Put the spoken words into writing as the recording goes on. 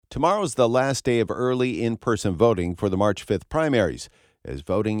Tomorrow's the last day of early in-person voting for the March 5th primaries. As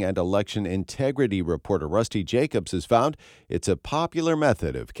voting and election integrity reporter Rusty Jacobs has found, it's a popular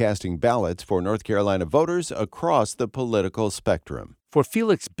method of casting ballots for North Carolina voters across the political spectrum. For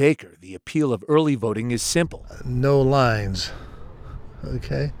Felix Baker, the appeal of early voting is simple. No lines.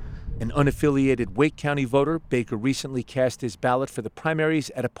 Okay. An unaffiliated Wake County voter, Baker recently cast his ballot for the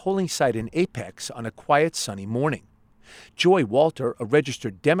primaries at a polling site in Apex on a quiet, sunny morning. Joy Walter, a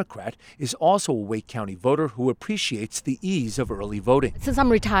registered Democrat, is also a Wake County voter who appreciates the ease of early voting. Since I'm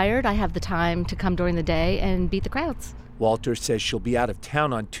retired, I have the time to come during the day and beat the crowds. Walter says she'll be out of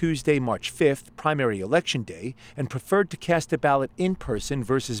town on Tuesday, March 5th, primary election day, and preferred to cast a ballot in person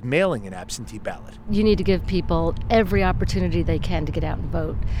versus mailing an absentee ballot. You need to give people every opportunity they can to get out and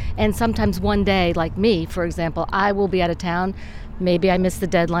vote. And sometimes one day, like me, for example, I will be out of town. Maybe I missed the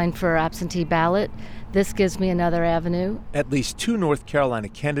deadline for absentee ballot. This gives me another avenue. At least 2 North Carolina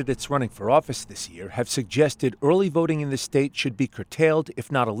candidates running for office this year have suggested early voting in the state should be curtailed,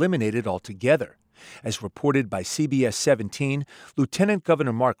 if not eliminated altogether. As reported by CBS 17, Lieutenant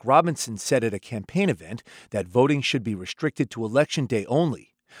Governor Mark Robinson said at a campaign event that voting should be restricted to Election Day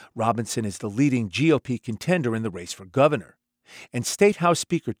only. Robinson is the leading GOP contender in the race for governor. And State House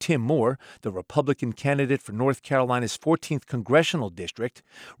Speaker Tim Moore, the Republican candidate for North Carolina's 14th congressional district,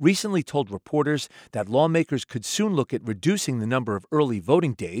 recently told reporters that lawmakers could soon look at reducing the number of early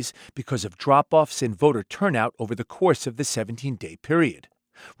voting days because of drop-offs in voter turnout over the course of the 17-day period.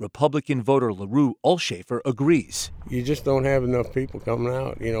 Republican voter LaRue Olshafer agrees. You just don't have enough people coming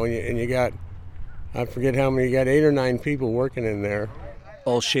out, and you got, I forget how many, you got 8 or 9 people working in there.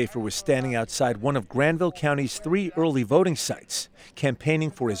 Olshafer was standing outside one of Granville County's 3 early voting sites,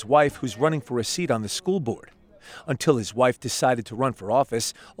 campaigning for his wife, who's running for a seat on the school board. Until his wife decided to run for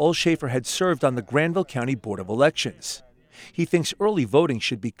office, Olshafer had served on the Granville County Board of Elections. He thinks early voting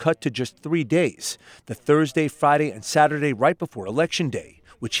should be cut to just 3 days, the Thursday, Friday, and Saturday right before Election Day,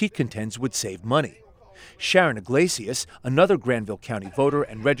 which he contends would save money. Sharon Iglesias, another Granville County voter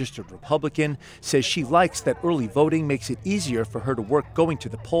and registered Republican, says she likes that early voting makes it easier for her to work going to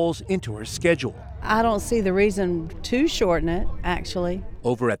the polls into her schedule. I don't see the reason to shorten it, actually.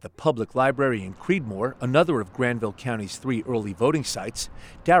 Over at the public library in Creedmoor, another of Granville County's 3 early voting sites,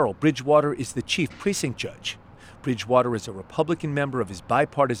 Darrell Bridgewater is the chief precinct judge. Bridgewater is a Republican member of his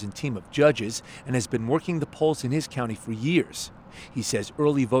bipartisan team of judges and has been working the polls in his county for years. He says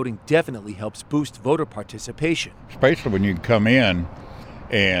early voting definitely helps boost voter participation. Especially when you can come in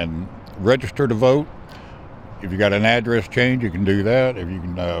and register to vote. If you got an address change, you can do that. If you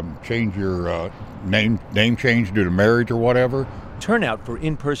can change your name change due to marriage or whatever. Turnout for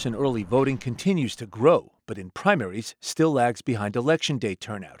in-person early voting continues to grow, but in primaries still lags behind Election Day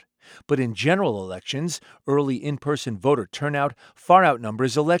turnout. But in general elections, early in-person voter turnout far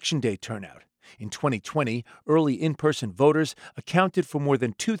outnumbers Election Day turnout. In 2020, early in-person voters accounted for more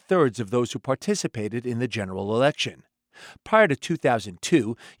than 2/3 of those who participated in the general election. Prior to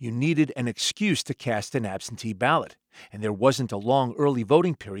 2002, you needed an excuse to cast an absentee ballot, and there wasn't a long early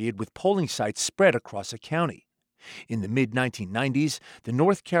voting period with polling sites spread across a county. In the mid-1990s, the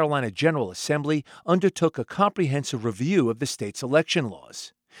North Carolina General Assembly undertook a comprehensive review of the state's election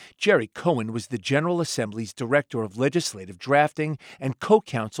laws. Jerry Cohen was the General Assembly's Director of Legislative Drafting and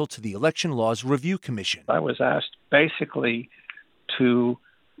co-counsel to the Election Laws Review Commission. I was asked basically to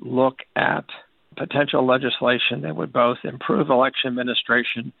look at potential legislation that would both improve election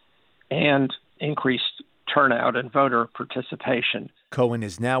administration and increase turnout and voter participation. Cohen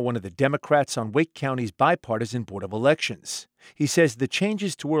is now one of the Democrats on Wake County's bipartisan Board of Elections. He says the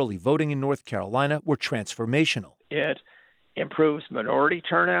changes to early voting in North Carolina were transformational. It improves minority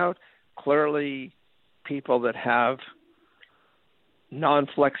turnout, clearly people that have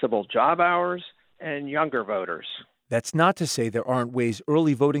non-flexible job hours, and younger voters. That's not to say there aren't ways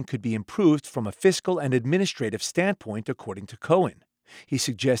early voting could be improved from a fiscal and administrative standpoint, according to Cohen. He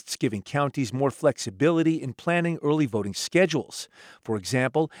suggests giving counties more flexibility in planning early voting schedules. For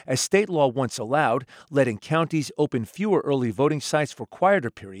example, as state law once allowed, letting counties open fewer early voting sites for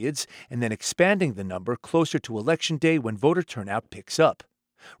quieter periods and then expanding the number closer to Election Day when voter turnout picks up.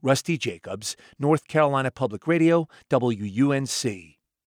 Rusty Jacobs, North Carolina Public Radio, WUNC.